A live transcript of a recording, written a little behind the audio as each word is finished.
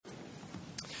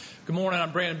Good morning.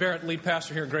 I'm Brandon Barrett, lead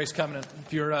pastor here at Grace Covenant.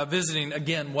 If you're visiting,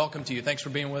 again, welcome to you. Thanks for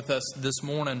being with us this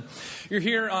morning. You're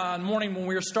here on morning when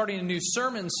we're starting a new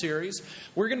sermon series.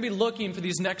 We're going to be looking for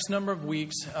these next number of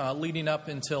weeks leading up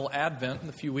until Advent,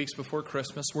 a few weeks before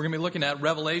Christmas. We're going to be looking at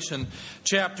Revelation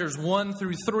chapters 1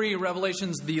 through 3.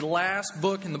 Revelation's the last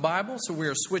book in the Bible, so we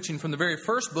are switching from the very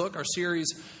first book, our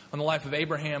series on the life of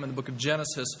Abraham in the book of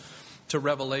Genesis, to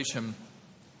Revelation.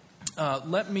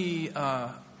 Let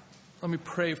me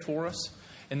pray for us,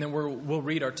 and then we'll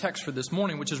read our text for this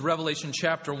morning, which is Revelation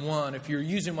chapter 1. If you're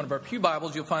using one of our pew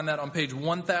Bibles, you'll find that on page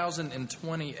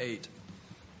 1028.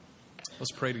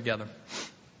 Let's pray together.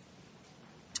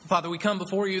 Father, we come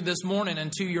before you this morning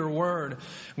and to your word.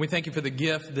 We thank you for the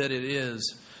gift that it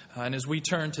is. And as we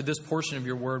turn to this portion of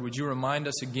your word, would you remind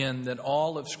us again that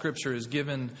all of Scripture is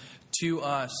given to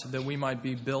us that we might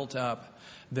be built up,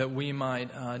 that we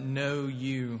might know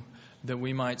you, that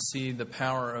we might see the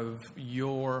power of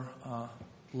your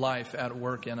life at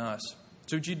work in us.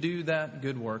 So would you do that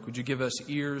good work? Would you give us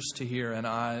ears to hear and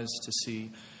eyes to see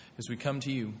as we come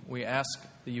to you? We ask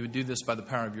that you would do this by the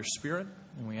power of your Spirit,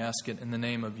 and we ask it in the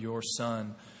name of your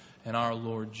Son and our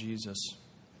Lord Jesus.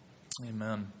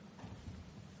 Amen.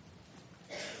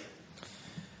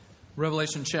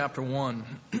 Revelation chapter 1.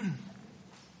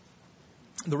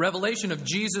 The revelation of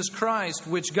Jesus Christ,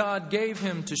 which God gave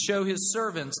him to show his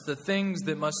servants the things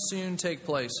that must soon take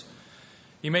place.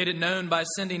 He made it known by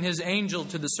sending his angel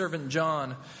to the servant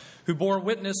John, who bore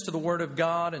witness to the word of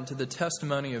God and to the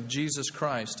testimony of Jesus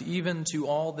Christ, even to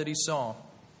all that he saw.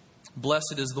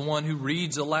 Blessed is the one who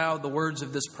reads aloud the words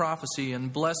of this prophecy,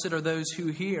 and blessed are those who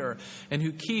hear and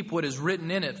who keep what is written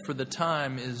in it, for the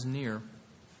time is near.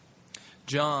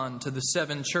 John, to the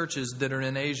 7 churches that are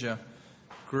in Asia,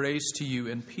 grace to you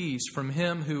and peace from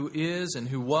him who is and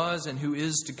who was and who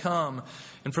is to come,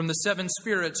 and from the 7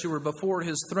 spirits who were before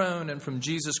his throne, and from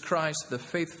Jesus Christ, the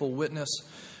faithful witness,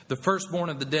 the firstborn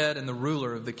of the dead and the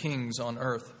ruler of the kings on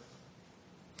earth.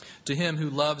 To him who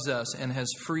loves us and has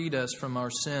freed us from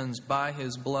our sins by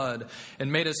his blood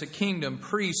and made us a kingdom,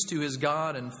 priest to his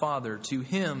God and Father, to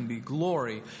him be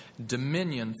glory,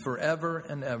 dominion forever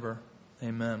and ever.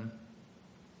 Amen.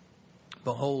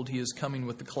 Behold, he is coming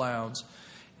with the clouds,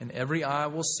 and every eye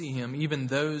will see him, even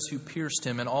those who pierced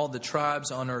him, and all the tribes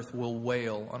on earth will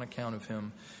wail on account of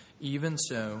him. Even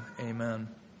so, amen.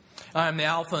 I am the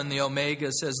Alpha and the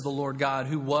Omega, says the Lord God,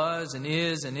 who was and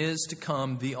is to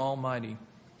come, the Almighty.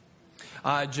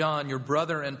 I, John, your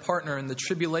brother and partner in the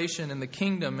tribulation and the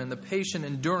kingdom and the patient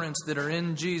endurance that are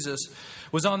in Jesus,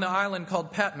 was on the island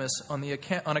called Patmos on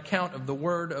account of the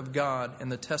word of God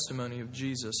and the testimony of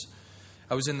Jesus.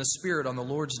 I was in the Spirit on the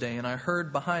Lord's day, and I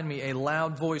heard behind me a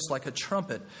loud voice like a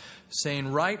trumpet, saying,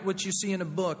 "Write what you see in a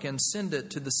book and send it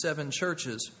to the 7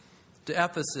 churches, to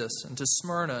Ephesus and to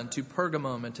Smyrna and to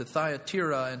Pergamum and to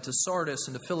Thyatira and to Sardis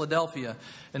and to Philadelphia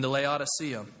and to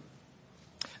Laodicea."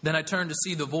 Then I turned to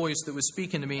see the voice that was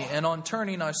speaking to me, and on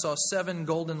turning I saw 7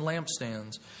 golden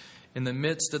lampstands. In the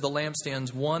midst of the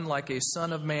lampstands, one like a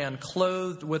son of man,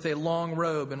 clothed with a long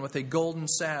robe and with a golden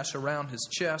sash around his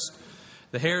chest.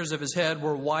 The hairs of his head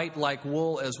were white like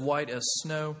wool, as white as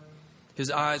snow.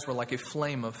 His eyes were like a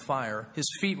flame of fire. His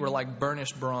feet were like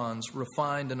burnished bronze,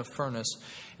 refined in a furnace.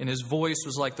 And his voice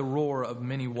was like the roar of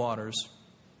many waters.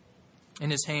 In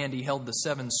his hand he held the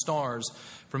 7 stars.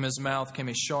 From his mouth came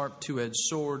a sharp 2-edged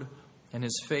sword, and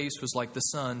his face was like the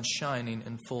sun shining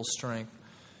in full strength.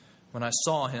 When I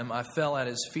saw him, I fell at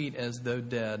his feet as though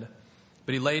dead.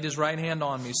 But he laid his right hand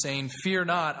on me, saying, "Fear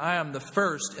not, I am the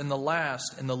first and the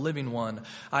last and the living one.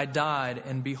 I died,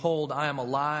 and behold, I am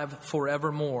alive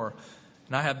forevermore.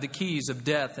 And I have the keys of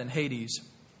death and Hades.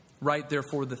 Write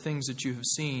therefore the things that you have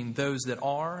seen, those that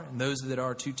are and those that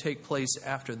are to take place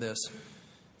after this.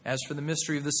 As for the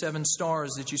mystery of the 7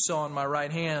 stars that you saw in my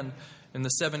right hand and the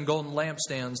 7 golden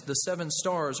lampstands, the 7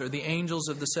 stars are the angels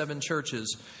of the 7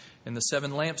 churches, and the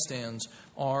 7 lampstands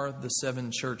are the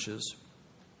 7 churches."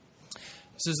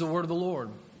 This is the word of the Lord.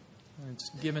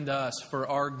 It's given to us for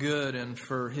our good and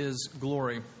for his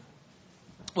glory.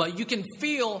 Well, you can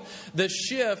feel the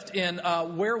shift in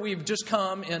where we've just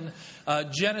come in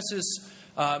Genesis,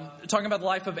 talking about the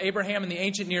life of Abraham in the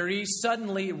ancient Near East.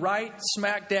 Suddenly, right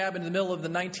smack dab in the middle of the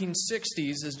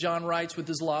 1960s, as John writes with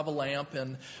his lava lamp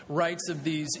and writes of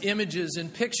these images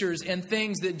and pictures and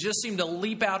things that just seem to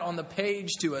leap out on the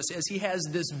page to us as he has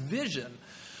this vision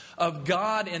of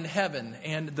God in heaven.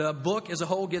 And the book as a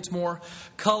whole gets more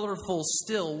colorful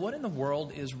still. What in the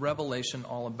world is Revelation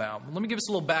all about? Let me give us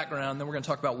a little background, then we're going to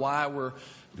talk about why we're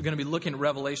going to be looking at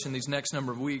Revelation these next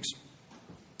number of weeks.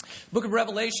 The book of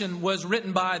Revelation was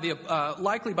written by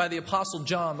likely by the Apostle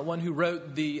John, the one who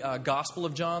wrote the Gospel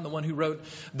of John, the one who wrote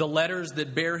the letters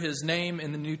that bear his name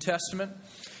in the New Testament.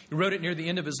 He wrote it near the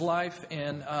end of his life,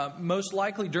 and most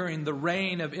likely during the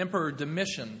reign of Emperor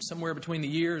Domitian, somewhere between the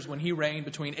years when he reigned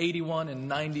between 81 and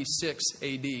 96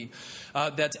 A.D.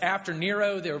 That's after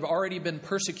Nero. There have already been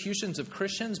persecutions of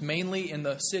Christians, mainly in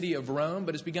the city of Rome,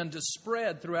 but it's begun to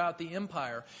spread throughout the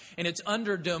empire. And it's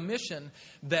under Domitian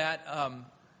that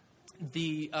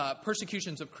the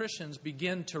persecutions of Christians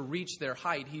begin to reach their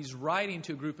height. He's writing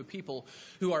to a group of people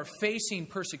who are facing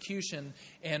persecution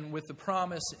and with the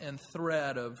promise and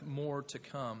threat of more to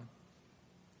come.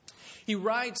 He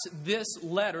writes this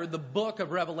letter, the book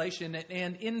of Revelation,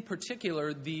 and in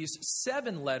particular these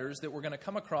 7 letters that we're going to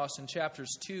come across in chapters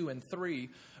 2 and 3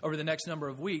 over the next number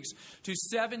of weeks, to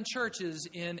 7 churches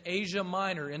in Asia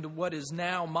Minor, into what is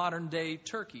now modern-day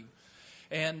Turkey.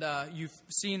 And you've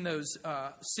seen those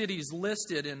cities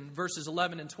listed in verses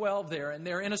 11 and 12 there, and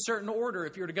they're in a certain order.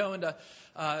 If you were to go into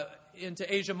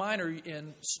Asia Minor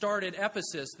and start at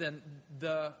Ephesus, then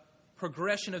the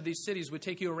progression of these cities would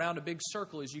take you around a big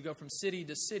circle as you go from city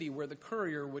to city, where the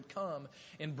courier would come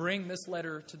and bring this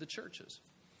letter to the churches.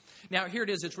 Now, here it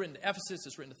is. It's written to Ephesus.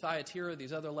 It's written to Thyatira,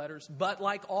 these other letters. But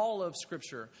like all of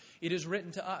Scripture, it is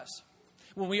written to us.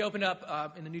 When we open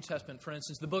up in the New Testament, for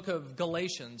instance, the book of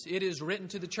Galatians, it is written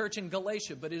to the church in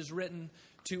Galatia, but it is written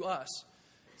to us.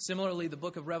 Similarly, the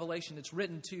book of Revelation, it's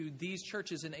written to these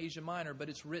churches in Asia Minor, but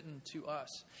it's written to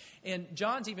us. And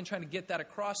John's even trying to get that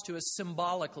across to us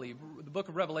symbolically. The book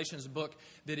of Revelation is a book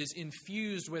that is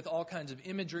infused with all kinds of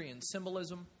imagery and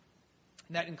symbolism.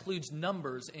 And that includes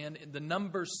numbers, and the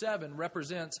number 7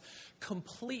 represents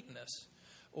completeness,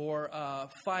 or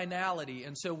finality.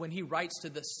 And so when he writes to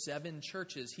the 7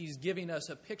 churches, he's giving us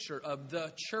a picture of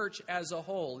the church as a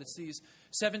whole. It's these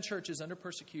 7 churches under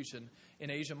persecution in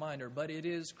Asia Minor, but it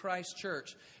is Christ's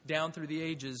church down through the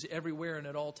ages, everywhere and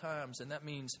at all times. And that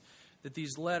means that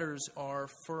these letters are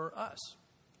for us.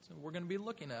 So we're going to be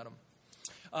looking at them.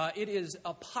 It is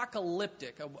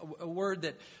apocalyptic, a word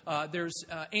that there's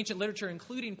ancient literature,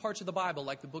 including parts of the Bible,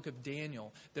 like the book of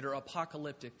Daniel, that are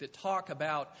apocalyptic, that talk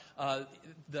about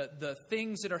the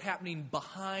things that are happening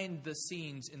behind the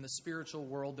scenes in the spiritual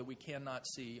world that we cannot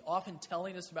see, often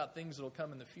telling us about things that will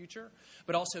come in the future,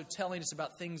 but also telling us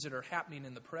about things that are happening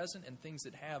in the present and things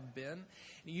that have been. And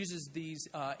he uses these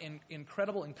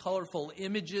incredible and colorful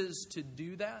images to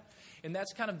do that. And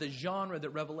that's kind of the genre that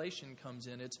Revelation comes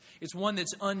in. It's one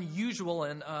that's unusual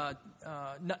and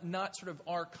not sort of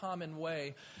our common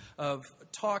way of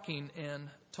talking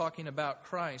about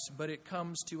Christ, but it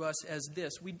comes to us as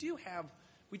this. We do have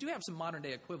some modern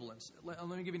day equivalents. Let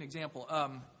me give you an example.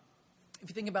 If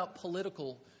you think about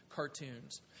political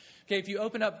cartoons. Okay, if you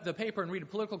open up the paper and read a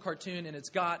political cartoon and it's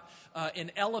got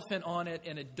an elephant on it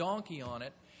and a donkey on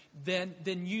it,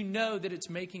 then you know that it's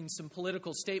making some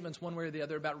political statements one way or the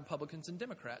other about Republicans and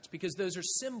Democrats, because those are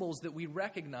symbols that we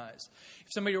recognize.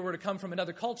 If somebody were to come from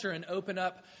another culture and open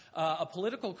up a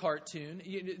political cartoon,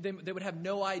 they would have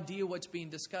no idea what's being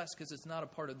discussed because it's not a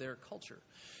part of their culture.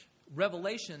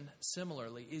 Revelation,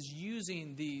 similarly, is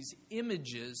using these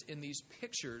images and these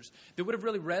pictures that would have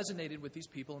really resonated with these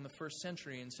people in the first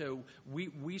century. And so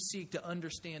we seek to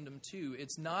understand them too.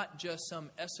 It's not just some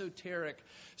esoteric,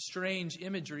 strange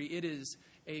imagery. It is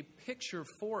a picture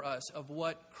for us of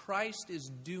what Christ is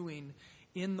doing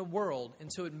in the world. And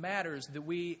so it matters that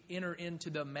we enter into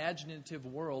the imaginative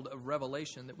world of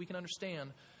Revelation, that we can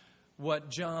understand what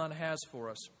John has for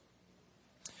us.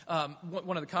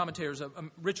 One of the commentators,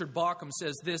 Richard Bauckham,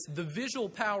 says this: the visual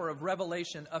power of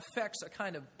Revelation affects a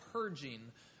kind of purging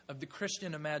of the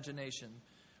Christian imagination,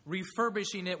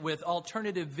 refurbishing it with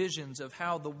alternative visions of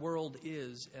how the world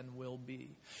is and will be.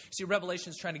 See,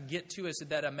 Revelation is trying to get to us at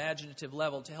that imaginative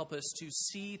level to help us to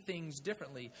see things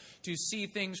differently, to see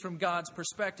things from God's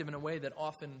perspective in a way that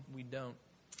often we don't.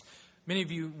 Many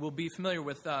of you will be familiar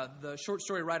with the short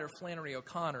story writer Flannery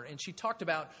O'Connor, and she talked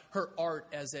about her art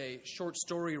as a short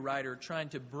story writer trying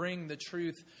to bring the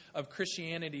truth of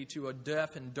Christianity to a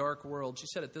deaf and dark world. She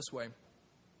said it this way.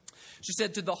 She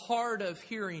said, "To the hard of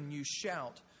hearing you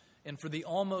shout, and for the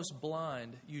almost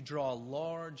blind you draw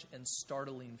large and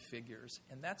startling figures."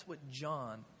 And that's what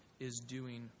John is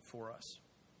doing for us.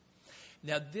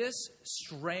 Now, this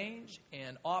strange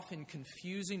and often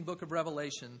confusing book of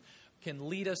Revelation can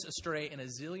lead us astray in a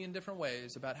zillion different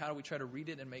ways about how we try to read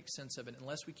it and make sense of it,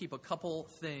 unless we keep a couple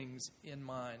things in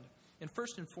mind. And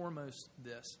first and foremost,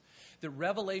 this: that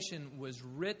Revelation was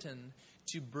written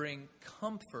to bring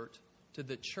comfort to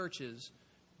the churches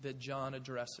that John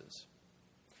addresses.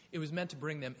 It was meant to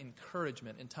bring them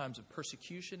encouragement in times of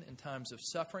persecution, in times of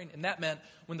suffering. And that meant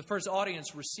when the first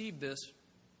audience received this,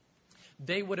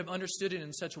 they would have understood it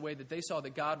in such a way that they saw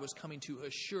that God was coming to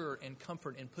assure and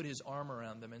comfort and put his arm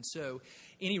around them. And so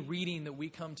any reading that we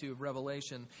come to of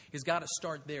Revelation has got to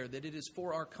start there, that it is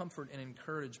for our comfort and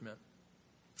encouragement.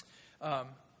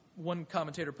 One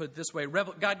commentator put it this way: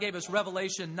 God gave us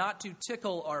revelation not to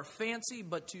tickle our fancy,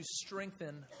 but to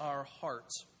strengthen our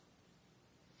hearts.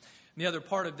 And the other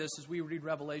part of this, as we read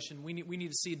Revelation, we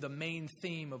need to see the main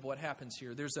theme of what happens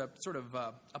here. There's a sort of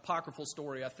apocryphal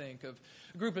story, I think, of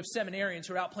a group of seminarians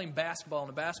who are out playing basketball in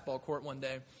a basketball court one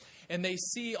day, and they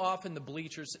see off in the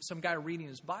bleachers some guy reading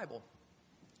his Bible.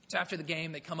 So after the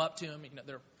game, they come up to him.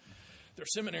 They're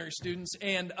seminary students,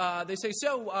 and they say,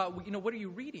 "So, what are you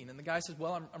reading?" And the guy says,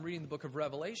 "Well, I'm reading the book of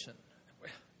Revelation."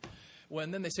 Well,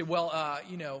 and then they say, "Well,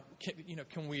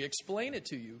 can we explain it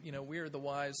to you? We are the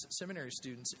wise seminary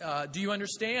students. Do you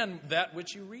understand that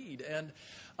which you read?" And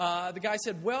the guy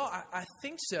said, "Well, I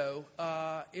think so.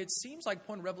 It seems like the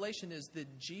point of Revelation is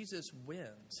that Jesus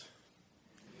wins."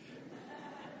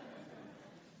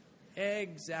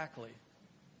 Exactly.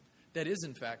 That is,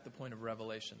 in fact, the point of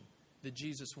Revelation. That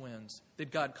Jesus wins, that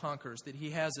God conquers, that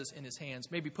he has us in his hands.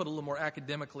 Maybe put a little more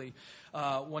academically,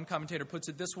 one commentator puts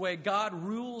it this way: God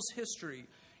rules history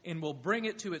and will bring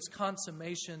it to its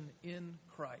consummation in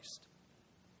Christ.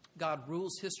 God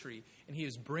rules history and he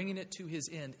is bringing it to his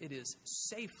end. It is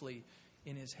safely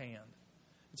in his hand.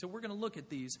 And so we're going to look at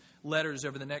these letters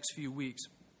over the next few weeks.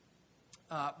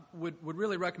 Would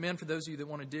really recommend, for those of you that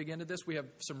want to dig into this, we have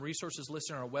some resources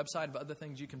listed on our website of other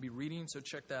things you can be reading, so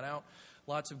check that out.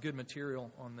 Lots of good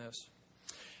material on this.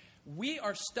 We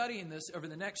are studying this over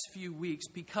the next few weeks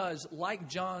because, like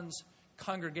John's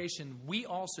congregation, we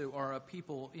also are a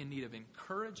people in need of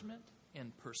encouragement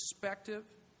and perspective.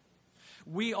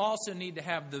 We also need to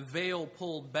have the veil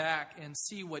pulled back and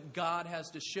see what God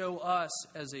has to show us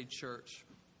as a church.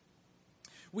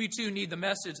 We too need the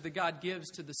message that God gives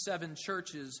to the 7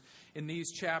 churches in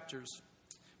these chapters.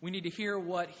 We need to hear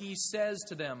what he says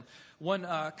to them. One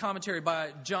commentary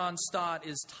by John Stott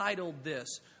is titled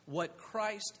this: "What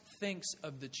Christ Thinks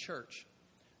of the Church."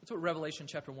 That's what Revelation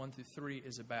chapter 1 through 3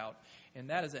 is about. And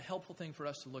that is a helpful thing for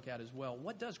us to look at as well.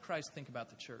 What does Christ think about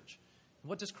the church?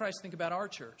 What does Christ think about our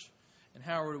church? And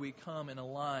how do we come and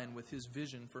align with his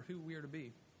vision for who we are to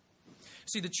be?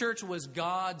 See, the church was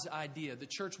God's idea. The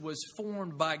church was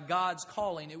formed by God's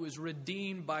calling. It was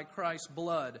redeemed by Christ's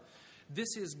blood.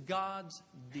 This is God's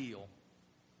deal.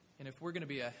 And if we're going to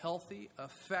be a healthy,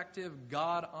 effective,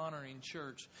 God-honoring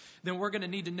church, then we're going to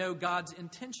need to know God's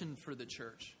intention for the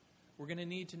church. We're going to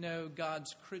need to know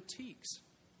God's critiques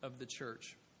of the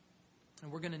church.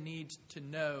 And we're going to need to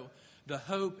know the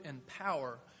hope and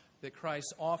power that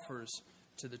Christ offers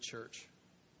to the church.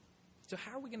 So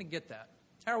how are we going to get that?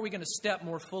 How are we going to step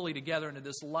more fully together into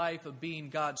this life of being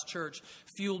God's church,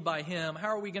 fueled by him? How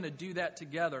are we going to do that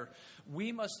together?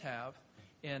 We must have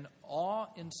an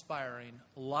awe-inspiring,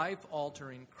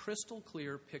 life-altering,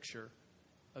 crystal-clear picture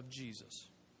of Jesus.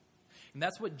 And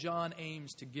that's what John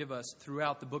aims to give us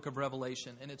throughout the book of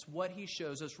Revelation. And it's what he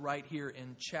shows us right here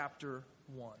in chapter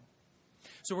 1.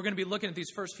 So we're going to be looking at these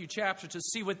first few chapters to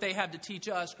see what they have to teach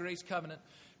us, Grace Covenant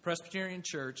Presbyterian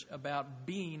Church, about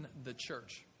being the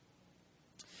church.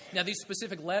 Now, these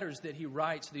specific letters that he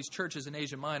writes to these churches in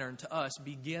Asia Minor and to us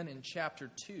begin in chapter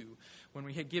 2 when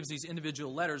he gives these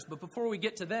individual letters. But before we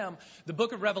get to them, the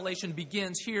book of Revelation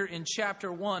begins here in chapter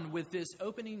 1 with this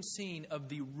opening scene of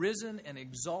the risen and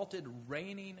exalted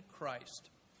reigning Christ.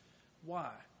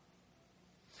 Why?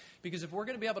 Because if we're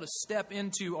going to be able to step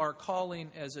into our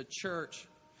calling as a church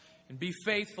and be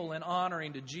faithful and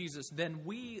honoring to Jesus, then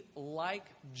we, like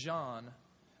John,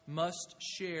 must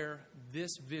share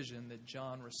this vision that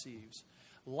John receives.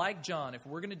 Like John, if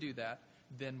we're going to do that,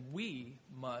 then we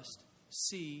must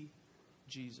see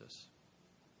Jesus.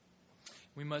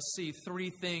 We must see 3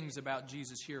 things about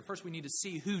Jesus here. First, we need to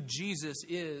see who Jesus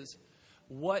is,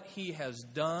 what he has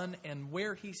done, and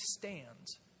where he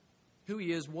stands. Who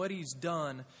he is, what he's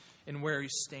done, and where he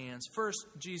stands. First,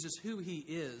 Jesus, who he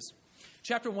is.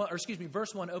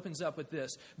 Verse 1 opens up with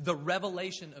this: the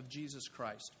revelation of Jesus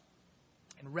Christ.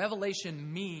 And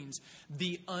revelation means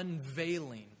the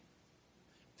unveiling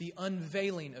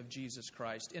of Jesus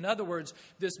Christ. In other words,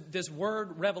 this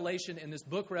word revelation in this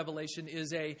book Revelation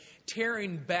is a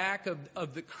tearing back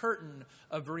of the curtain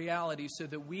of reality so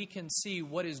that we can see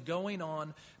what is going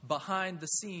on behind the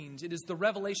scenes. It is the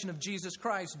revelation of Jesus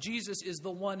Christ. Jesus is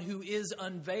the one who is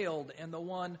unveiled and the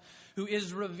one who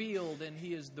is revealed, and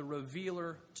he is the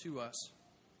revealer to us.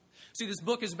 See, this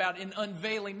book is about an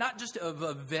unveiling not just of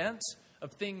events,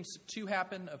 of things to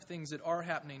happen, of things that are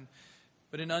happening,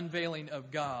 but an unveiling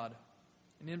of God,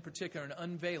 and in particular, an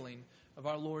unveiling of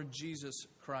our Lord Jesus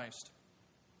Christ.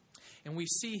 And we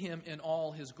see him in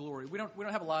all his glory. We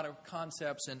don't have a lot of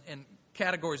concepts and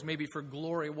categories maybe for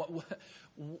glory.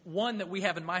 One that we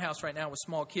have in my house right now with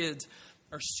small kids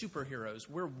are superheroes.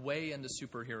 We're way into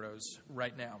superheroes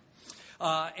right now.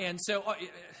 And so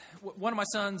one of my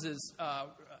sons is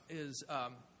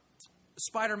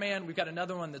Spider-Man. We've got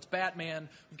another one that's Batman.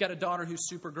 We've got a daughter who's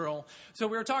Supergirl. So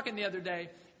we were talking the other day,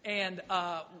 and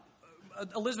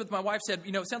Elizabeth, my wife, said,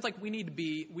 it sounds like we need to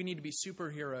be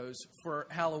superheroes for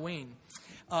Halloween,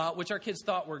 which our kids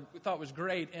thought was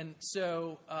great. And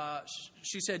so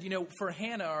she said, for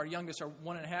Hannah, our youngest, our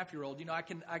 1.5-year-old, I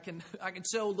can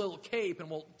sew a little cape and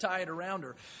we'll tie it around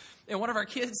her. And one of our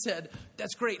kids said,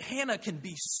 "That's great. Hannah can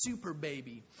be Super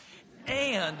Baby,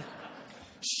 and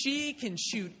she can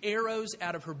shoot arrows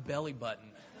out of her belly button."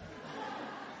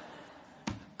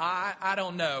 I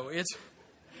don't know. It's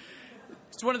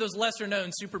one of those lesser-known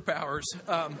superpowers.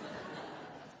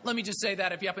 Let me just say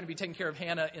that if you happen to be taking care of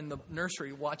Hannah in the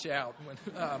nursery, watch out.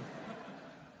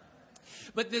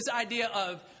 But this idea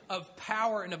of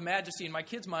power and of majesty in my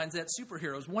kids' minds, that's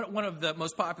superheroes. One of the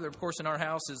most popular, of course, in our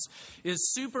house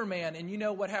is Superman. And you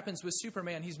know what happens with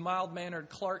Superman? He's mild-mannered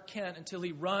Clark Kent until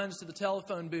he runs to the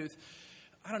telephone booth.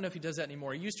 I don't know if he does that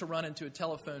anymore. He used to run into a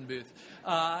telephone booth.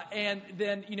 And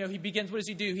then, he begins, what does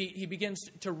he do? He begins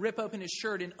to rip open his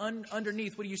shirt, and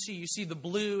underneath, what do you see? You see the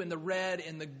blue and the red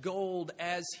and the gold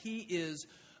as he is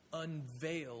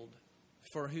unveiled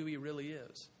for who he really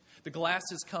is. The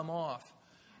glasses come off.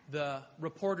 The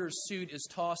reporter's suit is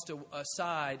tossed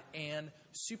aside, and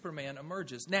Superman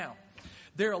emerges. Now,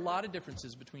 there are a lot of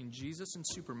differences between Jesus and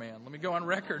Superman. Let me go on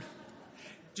record.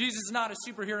 Jesus is not a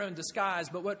superhero in disguise,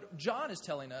 but what John is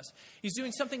telling us, he's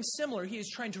doing something similar. He is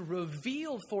trying to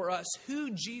reveal for us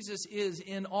who Jesus is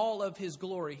in all of his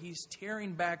glory. He's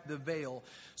tearing back the veil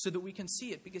so that we can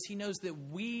see it, because he knows that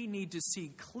we need to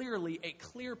see clearly a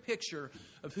clear picture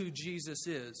of who Jesus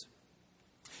is.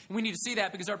 And we need to see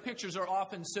that because our pictures are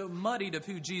often so muddied of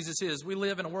who Jesus is. We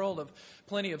live in a world of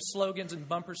plenty of slogans and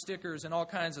bumper stickers and all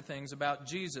kinds of things about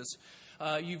Jesus.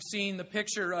 You've seen the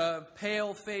picture of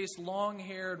pale-faced,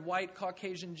 long-haired, white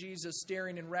Caucasian Jesus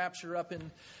staring in rapture up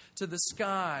into the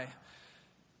sky.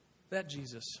 That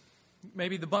Jesus.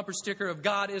 Maybe the bumper sticker of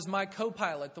God is my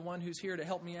co-pilot, the one who's here to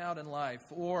help me out in life.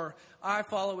 Or I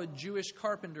follow a Jewish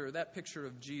carpenter, that picture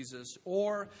of Jesus.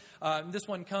 Or this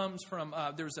one comes from,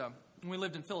 when we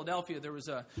lived in Philadelphia, there was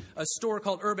a store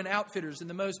called Urban Outfitters, and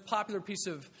the most popular piece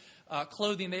of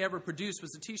clothing they ever produced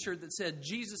was a T-shirt that said,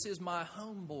 "Jesus is my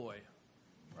homeboy."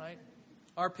 Right?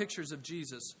 Our pictures of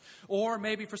Jesus. Or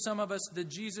maybe for some of us, the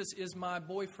 "Jesus is my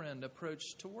boyfriend" approach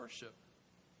to worship.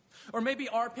 Or maybe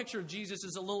our picture of Jesus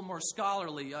is a little more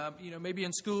scholarly. Maybe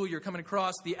in school you're coming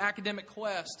across the academic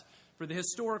quest for the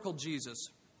historical Jesus.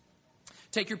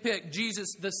 Take your pick.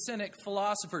 Jesus, the cynic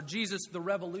philosopher. Jesus, the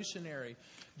revolutionary.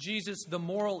 Jesus, the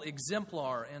moral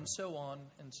exemplar, and so on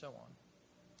and so on.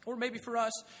 Or maybe for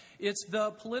us, it's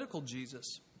the political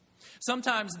Jesus.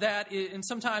 Sometimes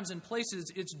in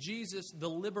places, it's Jesus, the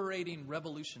liberating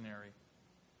revolutionary.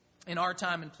 In our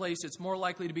time and place, it's more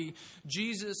likely to be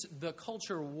Jesus, the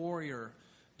culture warrior,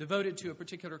 devoted to a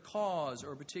particular cause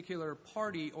or a particular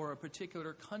party or a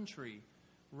particular country,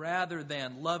 rather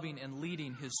than loving and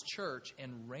leading his church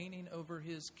and reigning over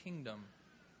his kingdom.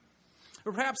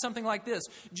 Or perhaps something like this: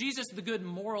 Jesus, the good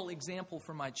moral example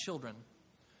for my children.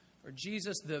 Or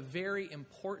Jesus, the very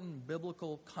important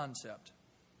biblical concept.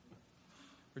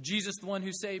 Or Jesus, the one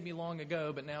who saved me long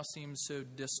ago but now seems so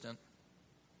distant.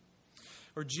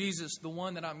 Or Jesus, the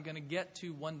one that I'm going to get to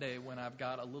one day when I've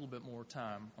got a little bit more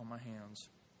time on my hands.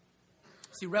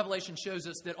 See, Revelation shows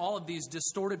us that all of these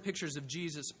distorted pictures of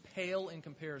Jesus pale in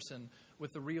comparison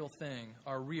with the real thing,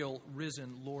 our real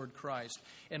risen Lord Christ.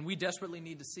 And we desperately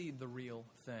need to see the real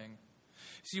thing.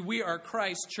 See, we are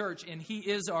Christ's church, and he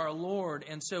is our Lord.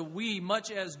 And so we, much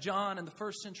as John in the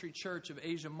first century church of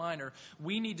Asia Minor,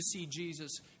 we need to see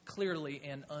Jesus clearly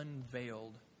and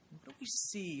unveiled. What do we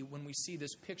see when we see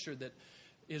this picture that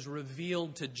is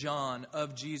revealed to John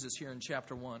of Jesus here in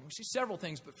chapter 1? We see several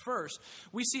things, but first,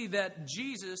 we see that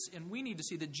Jesus, and we need to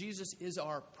see that Jesus is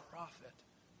our prophet.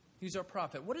 He's our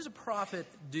prophet. What does a prophet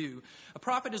do? A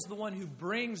prophet is the one who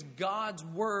brings God's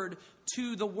word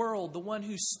to the world, the one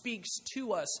who speaks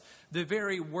to us the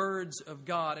very words of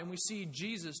God. And we see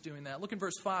Jesus doing that. Look in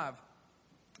verse 5.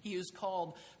 He is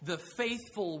called the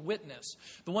faithful witness,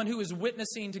 the one who is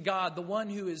witnessing to God, the one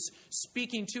who is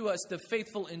speaking to us the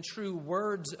faithful and true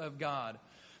words of God.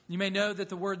 You may know that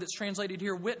the word that's translated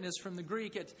here, witness, from the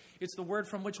Greek, it's the word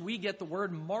from which we get the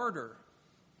word martyr.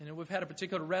 And we've had a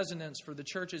particular resonance for the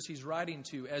churches he's writing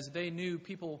to, as they knew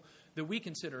people that we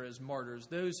consider as martyrs,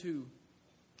 those who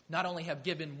not only have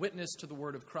given witness to the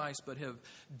word of Christ, but have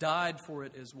died for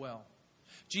it as well.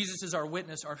 Jesus is our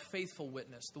witness, our faithful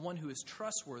witness, the one who is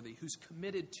trustworthy, who's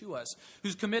committed to us,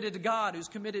 who's committed to God, who's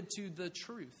committed to the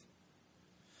truth.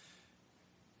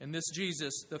 And this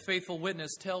Jesus, the faithful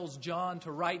witness, tells John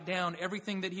to write down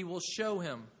everything that he will show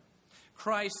him.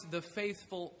 Christ, the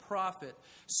faithful prophet,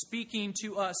 speaking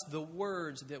to us the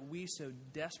words that we so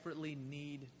desperately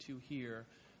need to hear.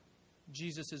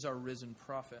 Jesus is our risen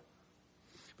prophet.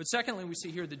 But secondly, we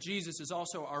see here that Jesus is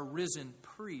also our risen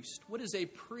priest. What does a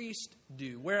priest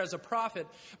do? Whereas a prophet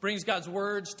brings God's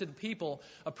words to the people,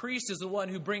 a priest is the one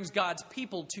who brings God's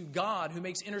people to God, who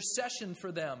makes intercession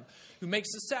for them, who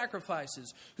makes the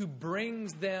sacrifices, who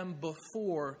brings them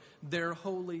before their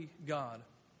holy God.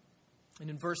 And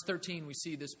in verse 13, we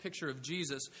see this picture of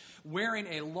Jesus wearing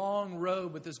a long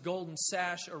robe with this golden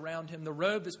sash around him. The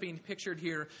robe that's being pictured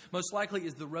here most likely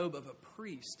is the robe of a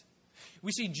priest.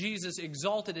 We see Jesus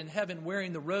exalted in heaven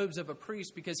wearing the robes of a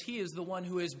priest because he is the one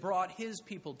who has brought his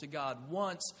people to God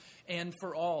once and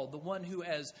for all, the one who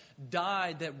has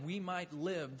died that we might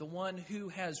live, the one who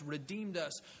has redeemed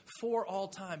us for all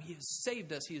time. He has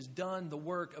saved us. He has done the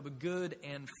work of a good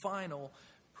and final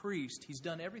priest. He's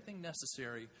done everything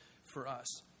necessary for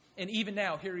us. And even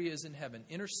now, here he is in heaven,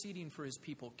 interceding for his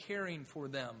people, caring for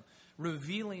them,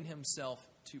 revealing himself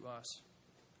to us.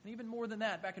 And even more than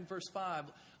that, back in verse 5,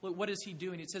 look, what is he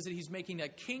doing? It says that he's making a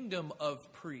kingdom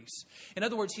of priests. In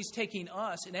other words, he's taking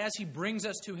us, and as he brings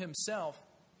us to himself,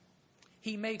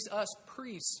 he makes us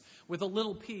priests with a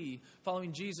little p,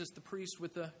 following Jesus, the priest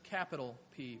with the capital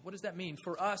P. What does that mean?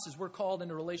 For us, as we're called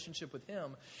into relationship with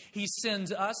him, he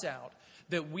sends us out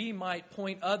that we might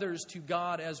point others to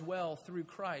God as well through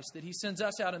Christ, that he sends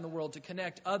us out in the world to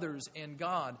connect others and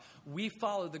God. We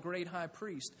follow the great high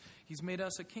priest. He's made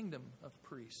us a kingdom of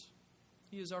priests.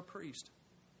 He is our priest.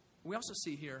 We also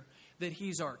see here that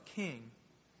he's our king.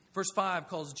 Verse 5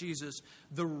 calls Jesus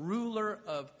the ruler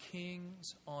of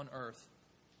kings on earth.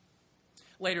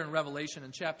 Later in Revelation,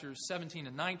 in chapters 17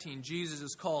 and 19, Jesus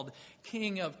is called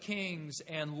King of Kings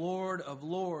and Lord of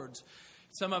Lords.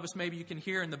 Some of us, maybe you can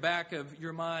hear in the back of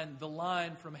your mind the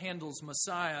line from Handel's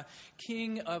Messiah,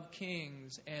 King of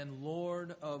Kings and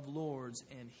Lord of Lords,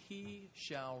 and he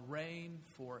shall reign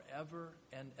forever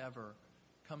and ever.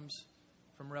 Comes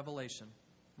from Revelation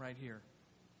right here.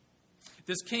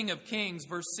 This King of Kings,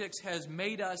 verse 6, has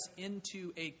made us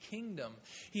into a kingdom.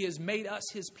 He has made us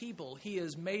his people. He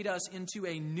has made us into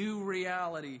a new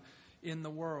reality in the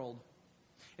world.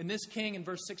 And this king, in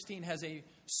verse 16, has a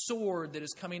sword that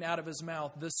is coming out of his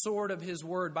mouth, the sword of his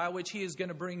word, by which he is going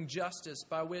to bring justice,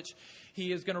 by which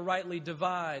he is going to rightly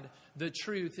divide the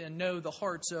truth and know the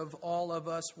hearts of all of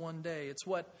us one day. It's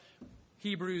what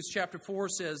Hebrews chapter 4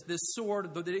 says, this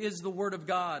sword that is the word of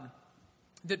God,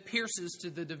 that pierces to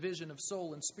the division of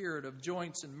soul and spirit, of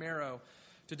joints and marrow,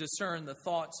 to discern the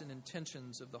thoughts and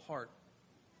intentions of the heart.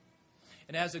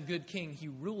 And as a good king, he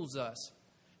rules us,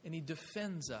 and he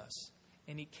defends us,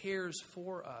 and he cares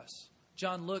for us.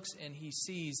 John looks and he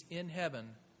sees in heaven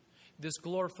this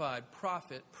glorified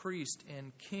prophet, priest,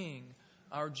 and king,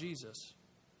 our Jesus.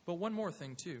 But one more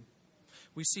thing too.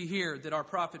 We see here that our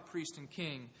prophet, priest, and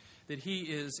king, that he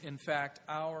is in fact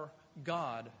our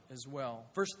God as well.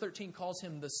 Verse 13 calls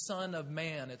him the Son of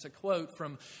Man. It's a quote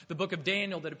from the book of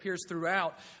Daniel that appears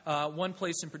throughout. One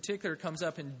place in particular comes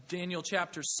up in Daniel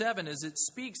chapter 7 as it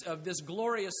speaks of this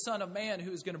glorious Son of Man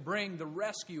who is going to bring the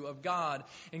rescue of God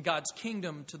and God's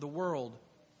kingdom to the world.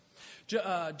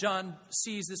 John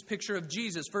sees this picture of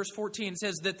Jesus. Verse 14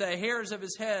 says that the hairs of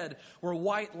his head were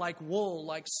white like wool,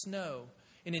 like snow.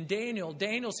 And in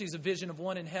Daniel sees a vision of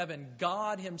one in heaven,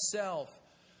 God himself,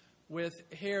 with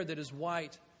hair that is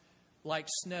white like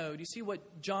snow. Do you see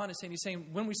what John is saying? He's saying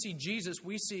when we see Jesus,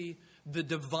 we see the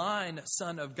divine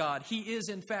Son of God. He is,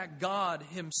 in fact, God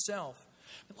himself.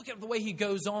 But look at the way he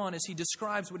goes on as he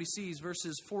describes what he sees,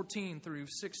 verses 14 through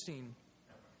 16.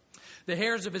 The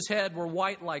hairs of his head were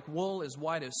white like wool, as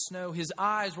white as snow. His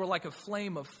eyes were like a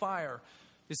flame of fire.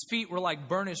 His feet were like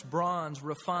burnished bronze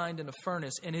refined in a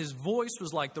furnace. And his voice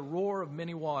was like the roar of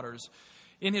many waters.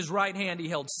 In his right hand he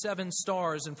held 7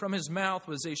 stars, and from his mouth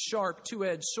was a sharp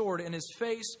 2-edged sword, and his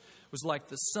face was like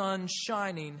the sun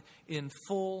shining in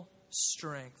full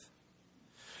strength.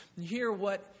 And hear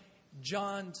what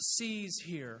John sees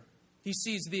here. He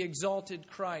sees the exalted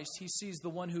Christ. He sees the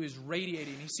one who is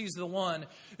radiating. He sees the one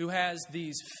who has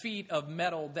these feet of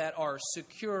metal that are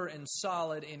secure and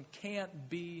solid and can't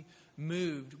be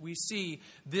moved. We see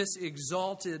this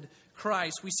exalted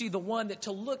Christ. We see the one that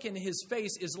to look in his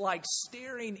face is like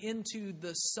staring into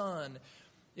the sun.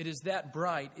 It is that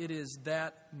bright. It is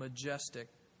that majestic.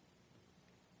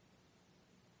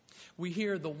 We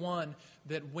hear the one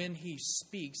that when he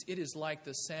speaks, it is like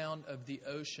the sound of the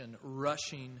ocean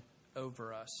rushing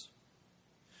over us.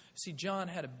 See, John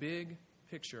had a big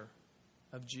picture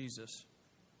of Jesus.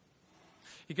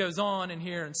 He goes on in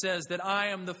here and says that I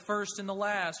am the first and the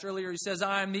last. Earlier he says,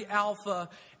 I am the Alpha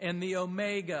and the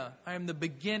Omega. I am the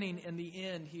beginning and the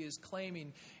end. He is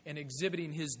claiming and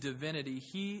exhibiting his divinity.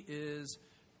 He is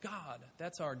God.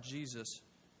 That's our Jesus,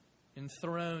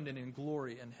 enthroned and in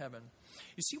glory in heaven.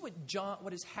 You see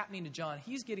what is happening to John?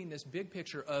 He's getting this big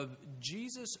picture of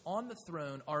Jesus on the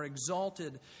throne, our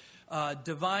exalted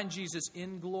divine Jesus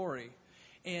in glory.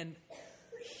 And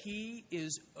he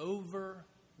is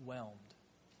overwhelmed.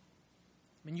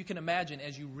 I mean, you can imagine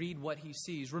as you read what he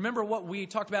sees. Remember what we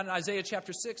talked about in Isaiah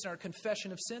chapter 6 in our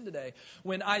confession of sin today.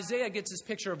 When Isaiah gets this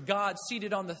picture of God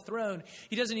seated on the throne,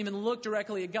 he doesn't even look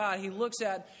directly at God. He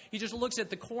just looks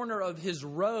at the corner of his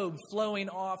robe flowing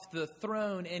off the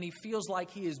throne, and he feels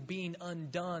like he is being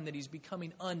undone, that he's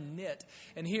becoming unknit.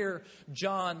 And here,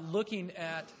 John looking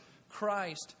at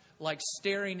Christ like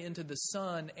staring into the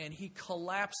sun, and he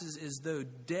collapses as though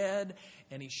dead,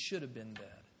 and he should have been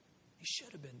dead. He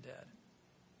should have been dead.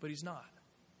 But he's not.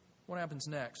 What happens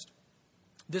next?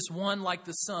 This one, like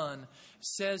the sun,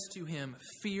 says to him,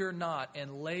 fear not,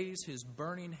 and lays his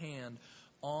burning hand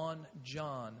on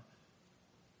John.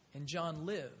 And John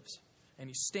lives, and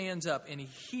he stands up, and he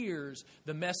hears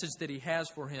the message that he has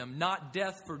for him. Not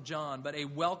death for John, but a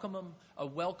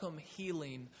welcome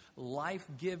healing,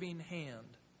 life-giving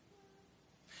hand.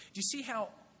 Do you see how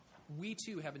we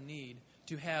too have a need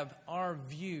to have our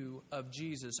view of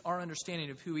Jesus, our understanding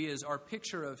of who he is, our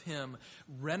picture of him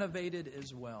renovated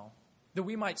as well? That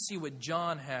we might see what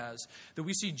John has, that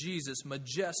we see Jesus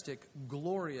majestic,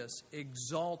 glorious,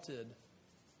 exalted,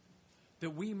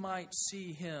 that we might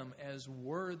see him as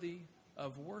worthy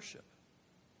of worship.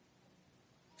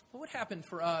 What would happen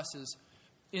for us as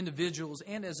individuals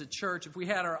and as a church if we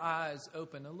had our eyes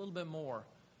open a little bit more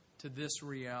to this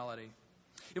reality?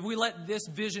 If we let this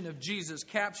vision of Jesus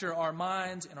capture our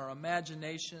minds and our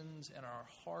imaginations and our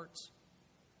hearts,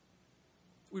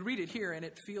 we read it here and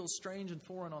it feels strange and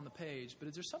foreign on the page, but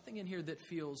is there something in here that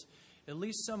feels, at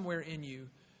least somewhere in you,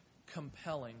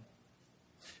 compelling?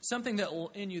 Something that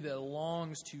in you that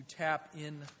longs to tap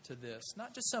into this.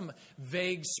 Not just some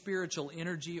vague spiritual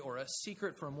energy or a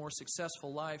secret for a more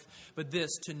successful life, but this,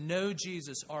 to know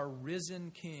Jesus, our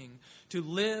risen King, to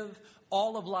live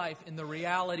all of life in the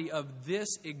reality of this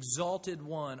exalted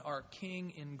one, our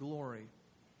King in glory.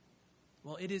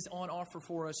 Well, it is on offer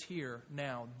for us here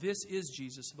now. This is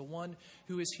Jesus, the one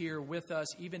who is here with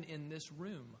us, even in this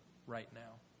room right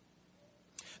now.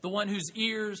 The one whose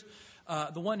ears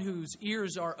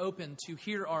are open to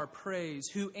hear our praise,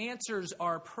 who answers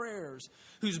our prayers,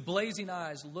 whose blazing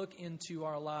eyes look into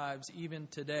our lives even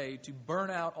today to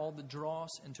burn out all the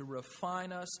dross and to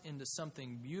refine us into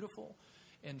something beautiful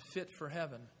and fit for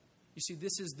heaven. You see,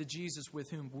 this is the Jesus with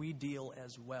whom we deal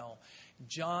as well.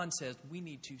 John says we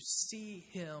need to see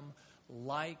him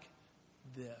like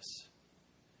this.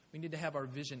 We need to have our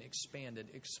vision expanded,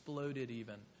 exploded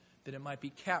even, that it might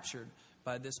be captured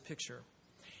by this picture.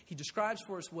 He describes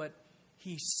for us what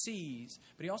he sees,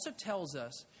 but he also tells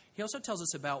us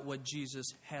about what Jesus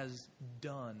has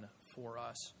done for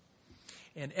us.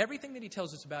 And everything that he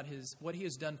tells us about what he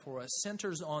has done for us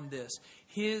centers on this,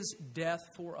 his death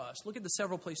for us. Look at the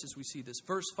several places we see this.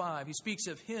 Verse 5, he speaks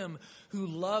of him who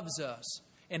loves us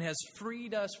and has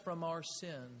freed us from our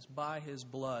sins by his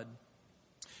blood.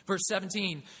 Verse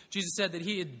 17, Jesus said that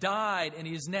he had died and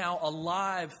he is now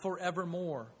alive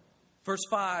forevermore. Verse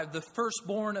 5, the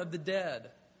firstborn of the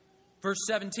dead. Verse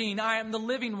 17, I am the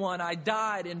living one. I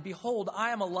died, and behold, I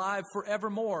am alive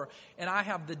forevermore, and I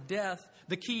have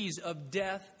the keys of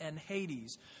death and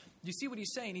Hades. Do you see what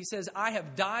he's saying? He says, I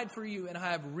have died for you, and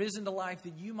I have risen to life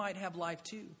that you might have life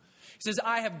too. He says,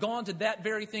 I have gone to that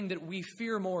very thing that we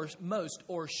fear most,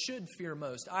 or should fear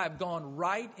most. I have gone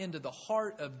right into the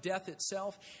heart of death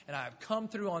itself, and I have come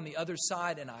through on the other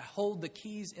side, and I hold the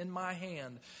keys in my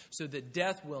hand so that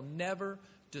death will never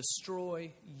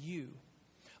destroy you.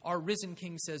 Our risen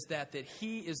King says that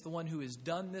he is the one who has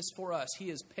done this for us. He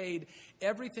has paid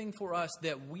everything for us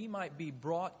that we might be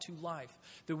brought to life,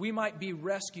 that we might be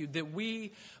rescued, that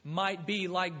we might be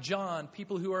like John,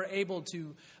 people who are able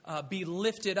to be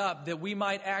lifted up, that we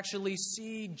might actually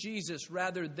see Jesus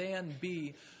rather than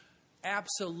be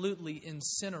absolutely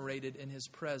incinerated in his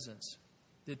presence.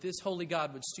 that this holy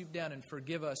God would stoop down and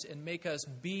forgive us and make us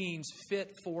beings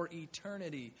fit for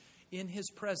eternity in His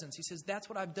presence. He says, that's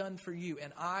what I've done for you,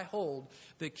 and I hold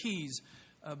the keys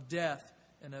of death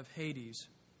and of Hades.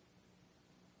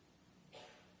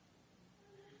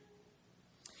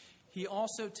 He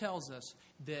also tells us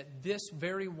that this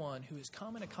very one who has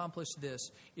come and accomplished this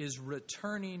is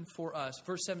returning for us.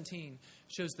 Verse 17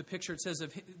 shows the picture. It says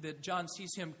that John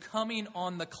sees Him coming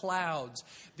on the clouds.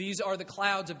 These are the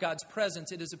clouds of God's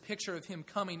presence. It is a picture of Him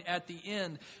coming at the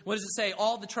end. What does it say?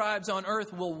 All the tribes on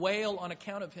earth will wail on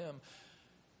account of Him.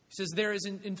 He says there is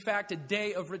in fact a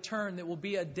day of return that will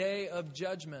be a day of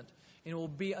judgment. And it will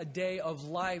be a day of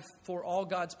life for all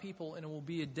God's people. And it will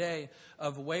be a day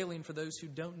of wailing for those who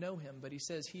don't know Him. But He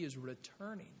says He is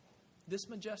returning. This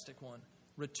majestic one,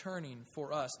 returning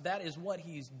for us. That is what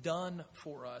He's done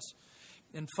for us.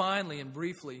 And finally and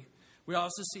briefly, we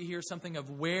also see here something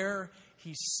of where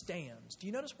He stands. Do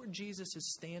you notice where Jesus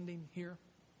is standing here?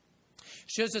 It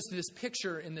shows us this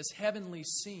picture in this heavenly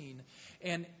scene.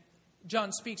 And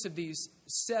John speaks of these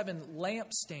 7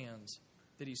 lampstands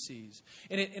that he sees.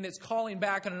 And it's calling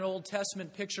back on an Old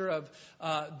Testament picture of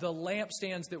the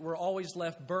lampstands that were always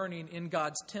left burning in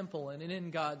God's temple and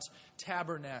in God's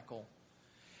tabernacle.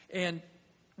 And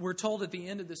we're told at the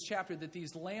end of this chapter that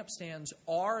these lampstands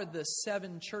are the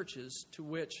 7 churches to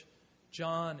which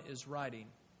John is writing.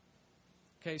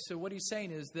 Okay, so what he's saying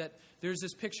is that there's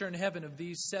this picture in heaven of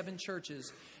these 7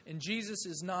 churches, and Jesus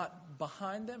is not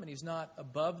behind them, and He's not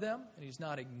above them, and He's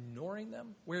not ignoring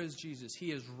them. Where is Jesus?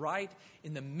 He is right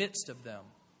in the midst of them.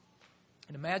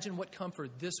 And imagine what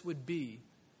comfort this would be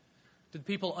to the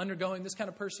people undergoing this kind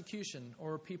of persecution,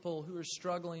 or people who are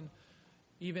struggling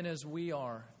even as we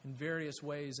are in various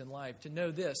ways in life, to know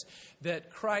this,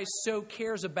 that Christ so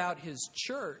cares about His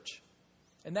church,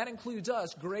 and that includes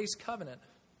us, Grace Covenant,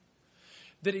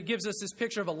 that it gives us this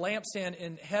picture of a lampstand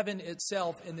in heaven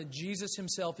itself, and that Jesus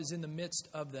Himself is in the midst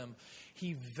of them.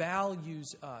 He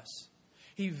values us.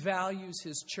 He values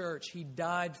His church. He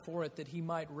died for it that He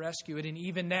might rescue it. And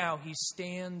even now, He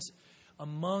stands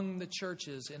among the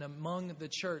churches and among the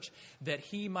church that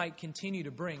He might continue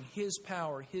to bring His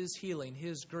power, His healing,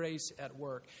 His grace at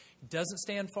work. He doesn't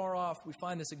stand far off. We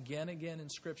find this again and again in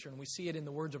Scripture, and we see it in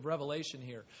the words of Revelation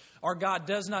here. Our God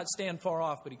does not stand far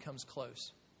off, but He comes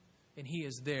close. And He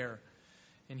is there.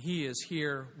 And He is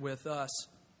here with us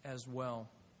as well.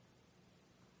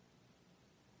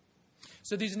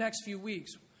 So these next few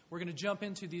weeks, we're going to jump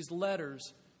into these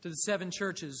letters to the 7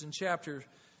 churches in chapter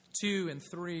 2 and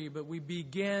 3. But we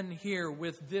begin here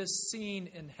with this scene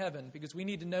in heaven, because we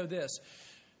need to know this,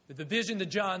 that the vision that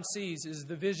John sees is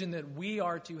the vision that we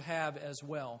are to have as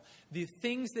well. The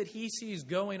things that he sees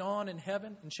going on in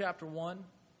heaven in chapter 1,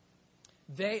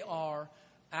 they are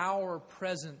our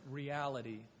present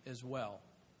reality as well.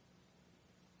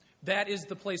 That is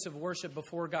the place of worship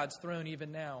before God's throne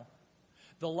even now.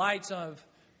 The lights of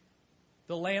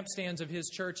the lampstands of His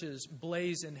churches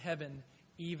blaze in heaven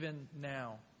even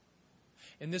now.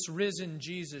 And this risen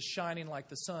Jesus, shining like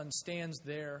the sun, stands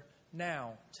there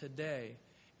now, today.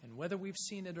 And whether we've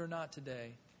seen it or not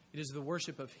today, it is the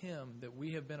worship of Him that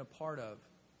we have been a part of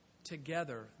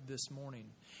together this morning.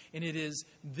 And it is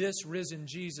this risen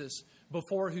Jesus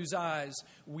before whose eyes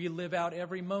we live out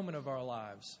every moment of our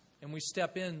lives. And we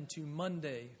step into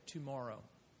Monday tomorrow.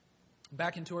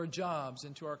 Back into our jobs,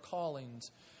 into our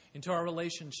callings, into our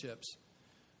relationships.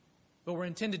 But we're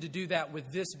intended to do that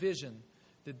with this vision,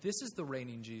 that this is the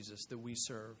reigning Jesus that we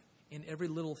serve in every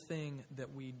little thing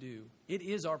that we do. It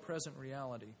is our present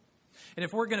reality. And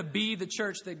if we're going to be the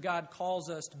church that God calls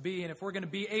us to be, and if we're going to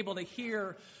be able to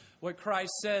hear what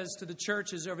Christ says to the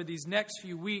churches over these next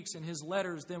few weeks in His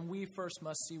letters, then we first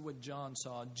must see what John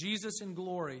saw. Jesus in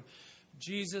glory,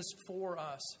 Jesus for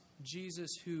us,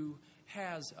 Jesus who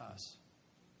has us.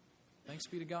 Thanks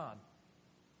be to God.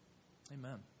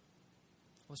 Amen.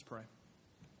 Let's pray.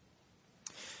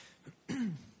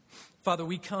 Father,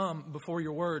 we come before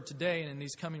Your word today and in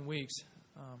these coming weeks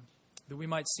that we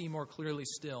might see more clearly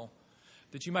still,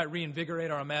 that You might reinvigorate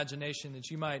our imagination,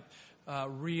 that You might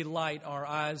relight our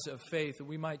eyes of faith, that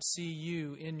we might see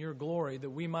You in Your glory, that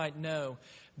we might know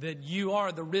that You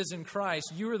are the risen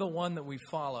Christ. You are the one that we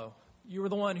follow. You are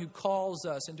the one who calls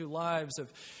us into lives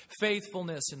of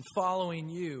faithfulness and following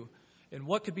You. And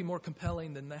what could be more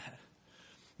compelling than that?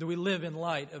 That we live in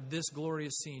light of this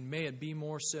glorious scene. May it be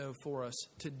more so for us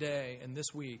today and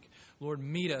this week. Lord,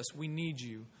 meet us. We need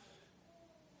You.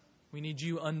 We need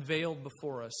You unveiled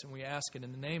before us, and we ask it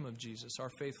in the name of Jesus, our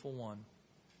faithful one.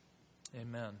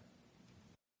 Amen.